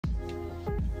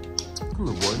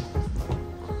Come here, boy.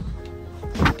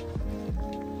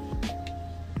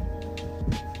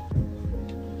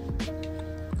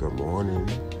 Good morning.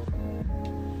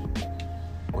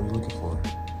 What are you looking for?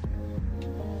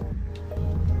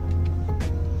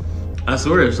 I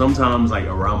swear, sometimes like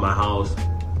around my house,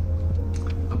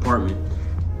 apartment,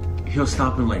 he'll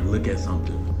stop and like look at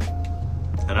something.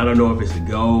 And I don't know if it's a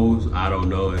ghost, I don't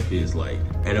know if it's like,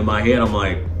 and in my head I'm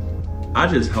like, I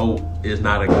just hope it's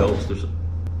not a ghost or something.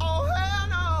 Oh hell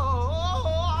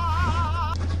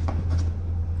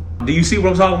no! Do you see what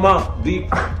I'm talking about?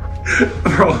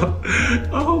 Bro,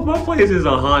 oh, my place is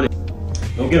a haunted.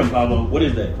 Don't get him, Pablo. What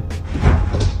is that?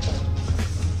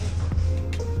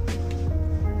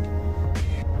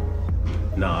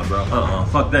 Nah, bro.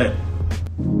 Fuck that.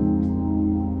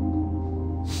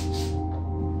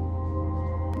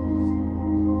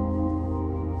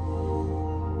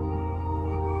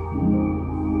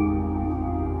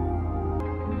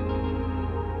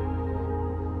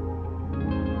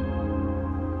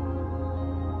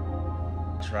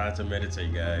 Try to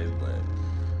meditate, guys, but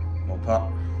my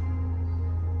pop.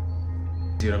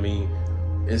 You know what I mean?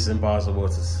 It's impossible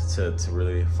to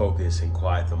really focus and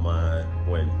quiet the mind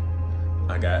when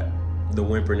I got the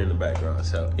whimpering in the background.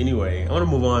 So anyway, I want to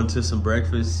move on to some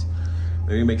breakfast.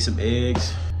 Maybe make some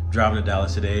eggs. Driving to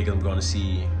Dallas today because I'm going to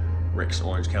see Rex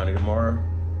Orange County tomorrow.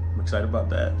 I'm excited about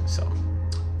that. So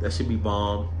that should be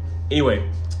bomb.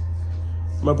 Anyway,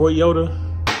 my boy Yoda.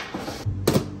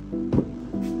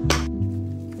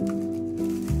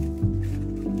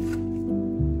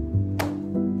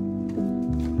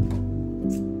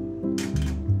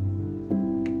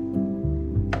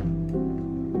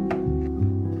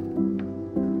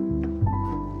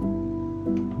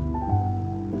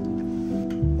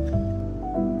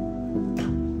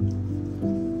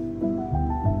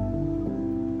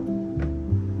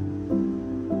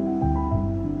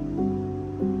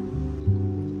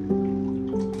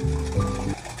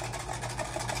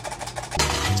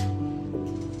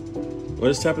 What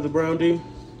does top of the brown do?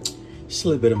 Just a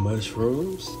little bit of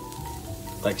mushrooms.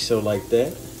 Like so, like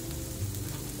that.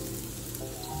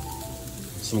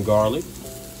 Some garlic.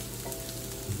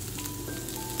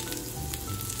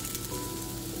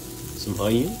 Some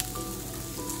onion.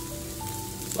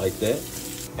 Like that.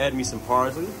 Add me some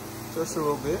parsley, just a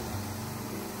little bit.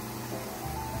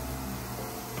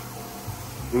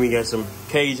 Then we got some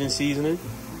Cajun seasoning.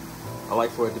 I like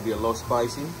for it to be a little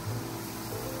spicy.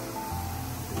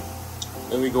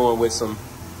 Then we going with some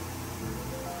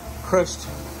crushed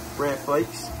red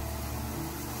flakes.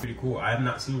 Pretty cool. I have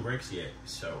not seen Rex yet,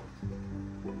 so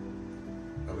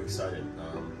I'm excited.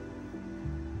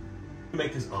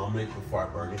 Make this omelet before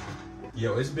I burn it.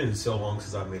 Yo, it's been so long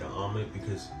since I made an omelet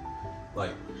because,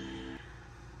 like,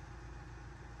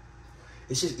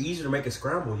 it's just easier to make a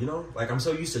scramble, you know? Like, I'm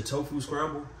so used to tofu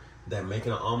scramble that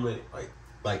making an omelet,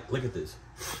 like look at this.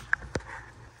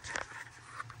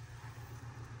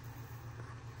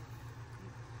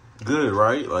 Good,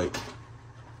 right? Like,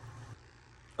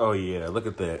 oh yeah, look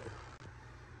at that.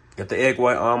 Got the egg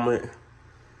white omelet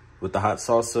with the hot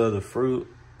salsa, the fruit.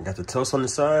 Got the toast on the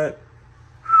side.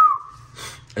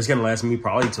 It's gonna last me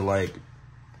probably to like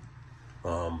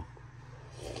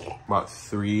about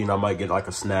 3, and I might get like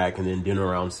a snack and then dinner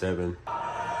around 7.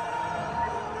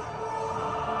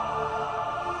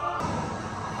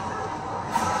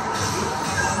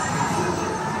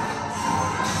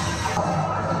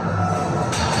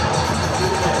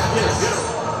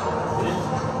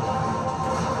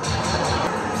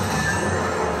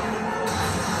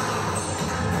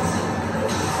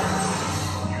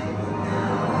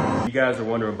 If you guys are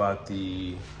wondering about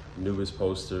the newest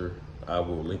poster, I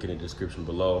will link it in the description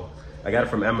below. I got it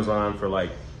from Amazon for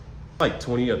like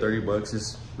 20 or 30 bucks.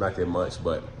 It's not that much,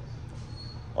 but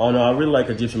oh no, I really like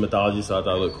Egyptian mythology, so I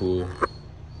thought it looked cool.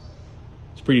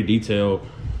 It's pretty detailed,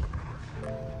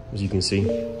 as you can see.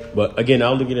 But again,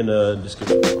 I'll link it in the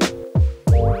description below.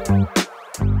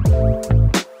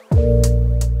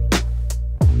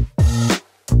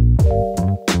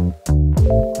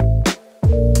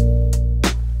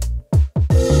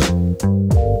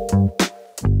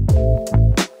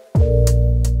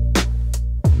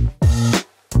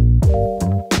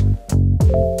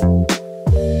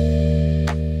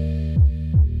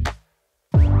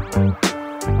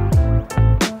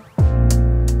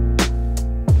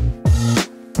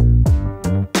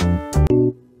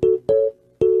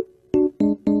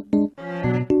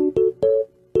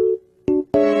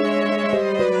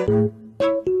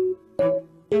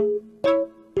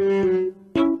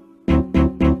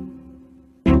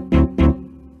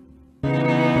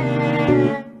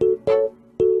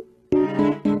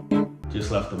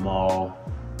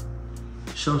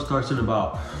 Show starts in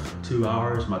about 2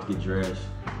 hours. I'm about to get dressed,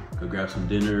 go grab some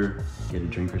dinner, get a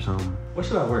drink or something. What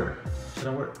should I wear? Should I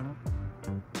wear?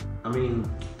 I mean,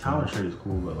 Tyler's shirt is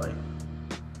cool, but like,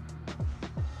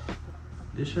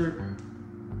 this shirt?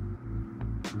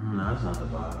 No, that's not the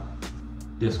vibe.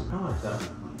 This one, I like that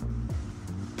one.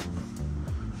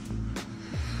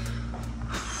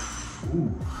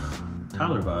 Ooh,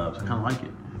 Tyler vibes, I kinda like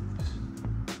it.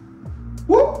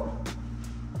 Woo!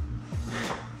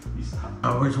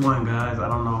 Oh, which one, guys? I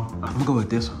don't know. I'm gonna go with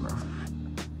this one, bro.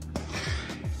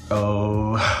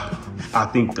 Oh, I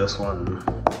think this one.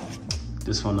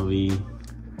 This one will be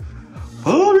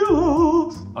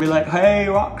fabulous. I'll be like, hey,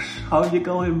 Rox, how you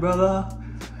going, brother?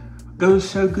 Goes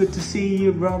so good to see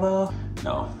you, brother.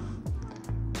 No.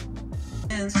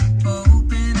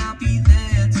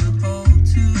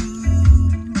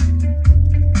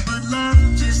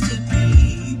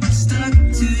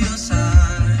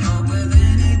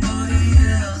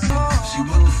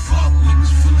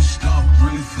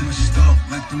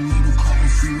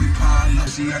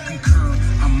 I concur,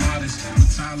 I'm modest,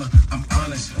 with Tyler, I'm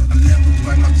honest. I never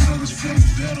bite my tongue, it's feeling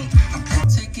better. I can't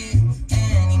take it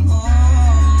anymore,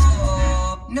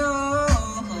 no.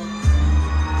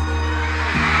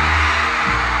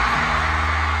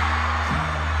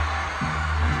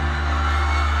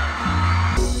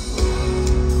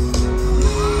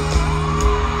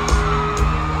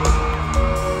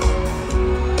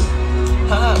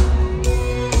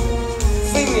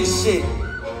 Sing this shit.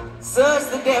 Such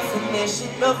the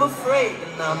definition of afraid,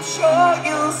 and I'm sure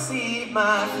you'll see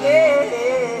my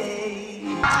face.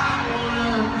 I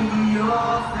wanna be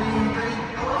your favorite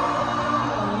boy.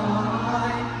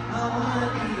 I wanna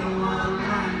be the one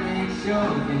that makes your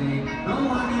day. The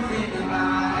one you think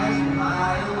about as you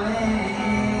fly away.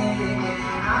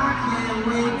 I can't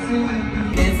wait to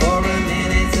be in for a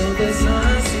minute till the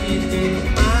sun sees through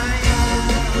my eyes.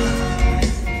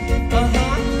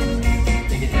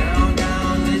 Take it down,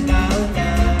 down, this down.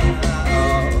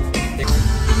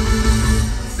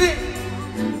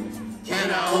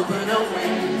 Open a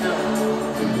window.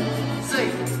 Say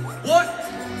what?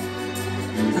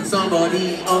 Somebody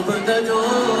open the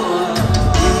door.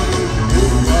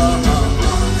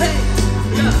 Hey,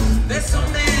 yeah, there's so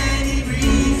many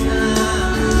reasons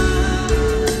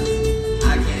I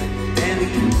can't barely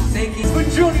take it. But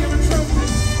Junior and Trumpet.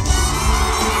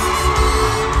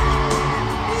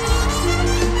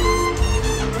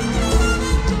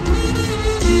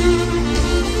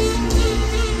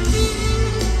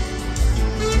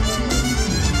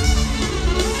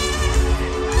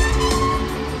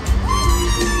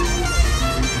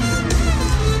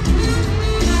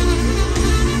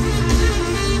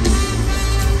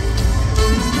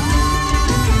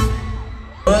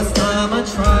 First time I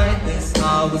tried this,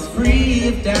 I was free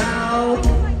of doubt.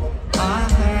 I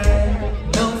had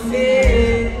no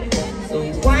fear, so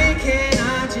why can't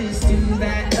I just do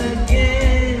that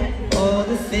again? All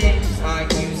the things I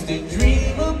used to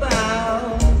dream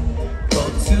about go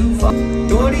too far.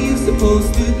 What are you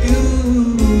supposed to do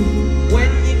when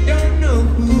you don't know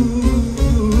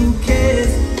who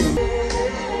cares?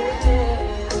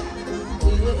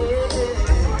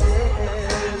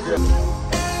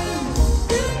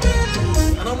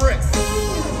 And I'm Rex.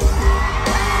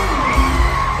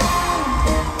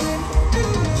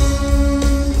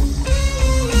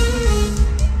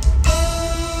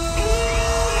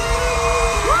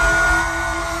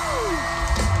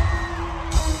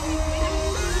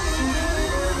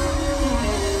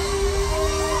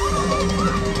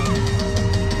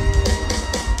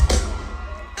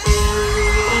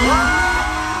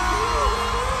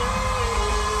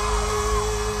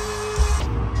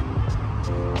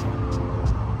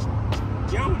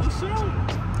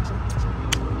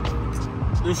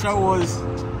 The show was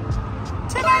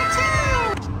 10 out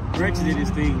of 10. Rex did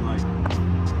his thing, like,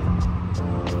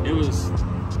 it was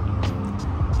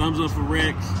thumbs up for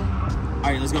Rex. All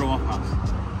right, let's go to Waffle House.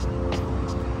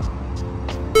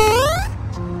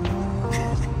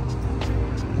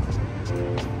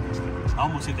 I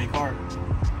almost hit that cart.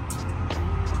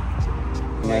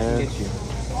 Man,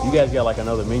 you guys got like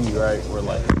another menu, right? We're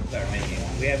like, Our menu.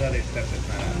 We have other stuff that's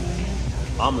not on.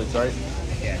 omelets, right?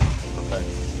 Yeah. Okay.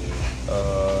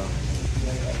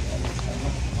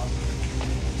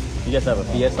 You guys have a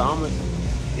Fiesta omelet?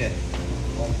 Yeah.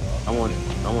 I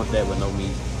want that with no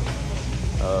meat.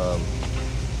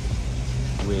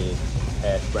 With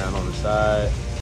hash brown on the side.